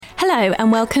Hello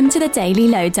and welcome to the Daily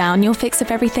Lowdown, your fix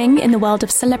of everything in the world of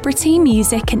celebrity,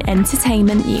 music and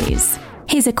entertainment news.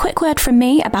 Here's a quick word from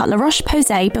me about La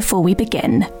Roche-Posay before we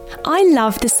begin. I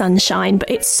love the sunshine, but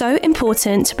it's so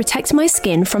important to protect my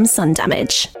skin from sun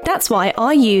damage. That's why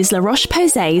I use La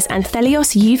Roche-Posay's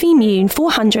Anthelios UV Immune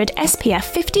 400 SPF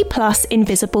 50+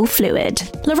 Invisible Fluid.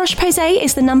 La Roche-Posay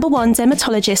is the #1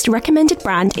 dermatologist recommended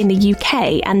brand in the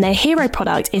UK, and their hero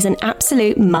product is an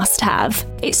absolute must-have.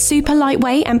 It's super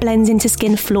lightweight and blends into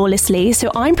skin flawlessly, so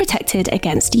I'm protected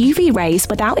against UV rays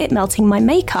without it melting my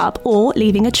makeup or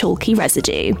leaving a chalky residue.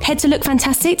 Head to Look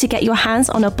Fantastic to get your hands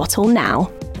on a bottle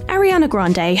now. Ariana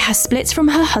Grande has split from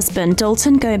her husband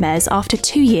Dalton Gomez after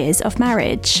 2 years of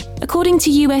marriage. According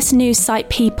to US news site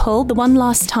People, the One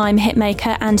Last Time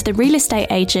hitmaker and the real estate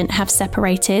agent have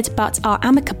separated but are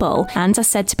amicable and are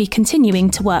said to be continuing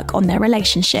to work on their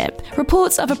relationship.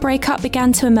 Reports of a breakup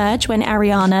began to emerge when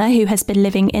Ariana, who has been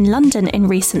living in London in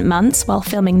recent months while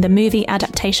filming the movie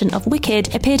adaptation of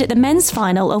Wicked, appeared at the men's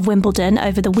final of Wimbledon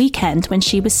over the weekend when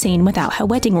she was seen without her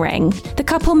wedding ring. The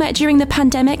couple met during the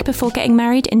pandemic before getting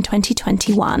married in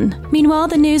 2021. Meanwhile,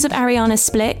 the news of Ariana's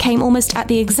split came almost at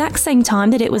the exact same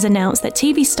time that it was announced that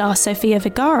TV star Sofia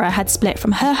Vergara had split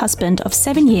from her husband of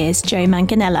 7 years, Joe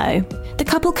Manganiello. The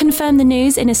couple confirmed the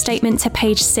news in a statement to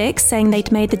Page 6, saying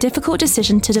they'd made the difficult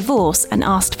decision to divorce and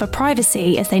asked for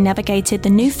privacy as they navigated the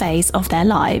new phase of their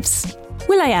lives.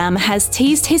 will.i.am has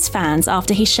teased his fans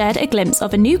after he shared a glimpse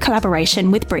of a new collaboration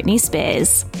with Britney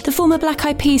Spears. The former Black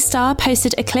Eyed Peas star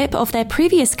posted a clip of their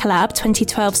previous collab,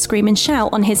 2012 Scream and Shout,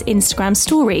 on his Instagram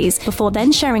stories, before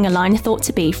then sharing a line thought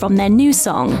to be from their new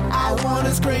song. I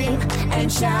wanna scream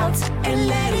and shout and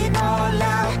let it all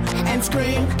out, and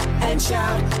scream and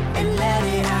shout and let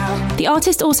it out. The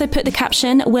artist also put the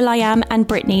caption, will.i.am and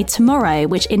Britney tomorrow,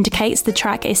 which indicates the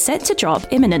track is set to drop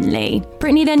imminently.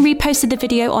 Britney then reposted the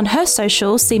video on her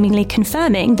socials, seemingly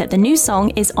confirming that the new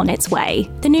song is on its way.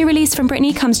 The new release from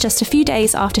Britney comes just a few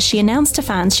days after she announced to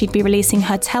fans she'd be releasing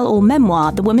her tell-all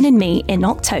memoir, The Woman in Me, in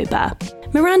October.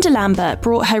 Miranda Lambert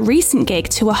brought her recent gig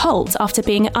to a halt after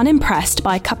being unimpressed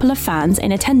by a couple of fans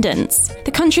in attendance.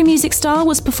 The country music star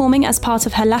was performing as part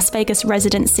of her Las Vegas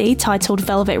residency titled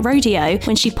Velvet Rodeo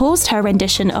when she paused her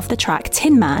rendition of the track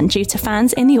Tin Man due to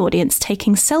fans in the audience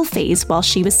taking selfies while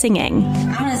she was singing.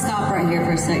 I'm gonna stop right here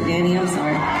for a sec, Danny. I'm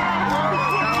sorry.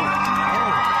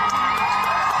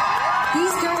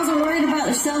 These girls are worried about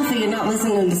their selfie and not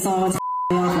listening to the songs.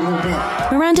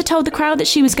 Miranda told the crowd that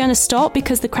she was going to stop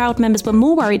because the crowd members were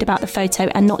more worried about the photo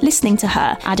and not listening to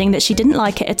her, adding that she didn't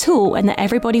like it at all and that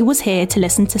everybody was here to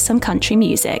listen to some country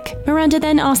music. Miranda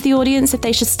then asked the audience if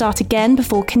they should start again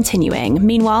before continuing.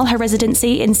 Meanwhile, her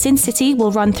residency in Sin City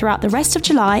will run throughout the rest of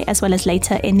July as well as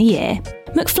later in the year.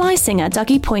 McFly singer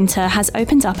Dougie Pointer has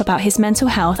opened up about his mental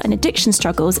health and addiction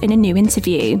struggles in a new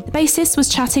interview. The bassist was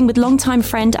chatting with longtime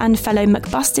friend and fellow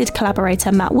McBusted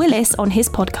collaborator Matt Willis on his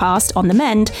podcast On The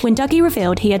Mend when Dougie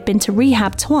revealed he had been to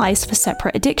rehab twice for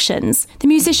separate addictions. The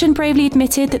musician bravely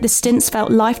admitted that the stints felt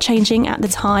life-changing at the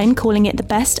time, calling it the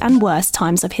best and worst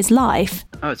times of his life.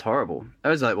 Oh, it's horrible. That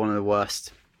was like one of the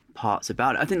worst parts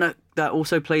about it. I think that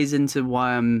also plays into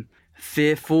why I'm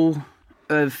fearful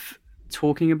of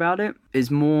talking about it,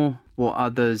 is more what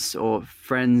others or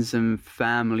friends and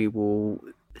family will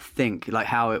think, like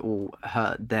how it will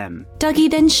hurt them. Dougie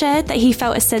then shared that he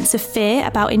felt a sense of fear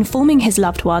about informing his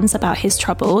loved ones about his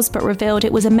troubles, but revealed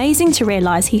it was amazing to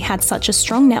realise he had such a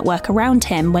strong network around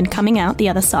him when coming out the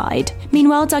other side.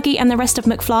 Meanwhile, Dougie and the rest of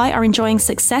McFly are enjoying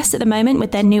success at the moment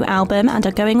with their new album and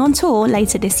are going on tour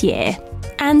later this year.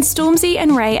 And Stormzy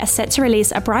and Ray are set to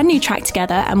release a brand new track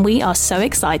together, and we are so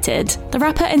excited. The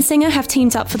rapper and singer have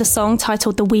teamed up for the song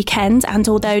titled The Weekend, and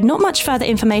although not much further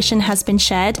information has been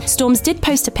shared, Storms did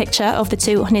post a picture of the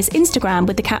two on his Instagram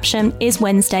with the caption, "Is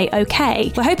Wednesday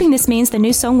okay?" We're hoping this means the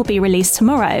new song will be released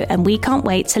tomorrow, and we can't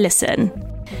wait to listen.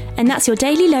 And that's your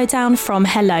daily lowdown from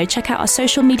Hello. Check out our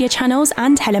social media channels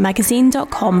and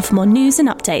hellomagazine.com for more news and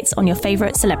updates on your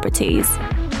favourite celebrities.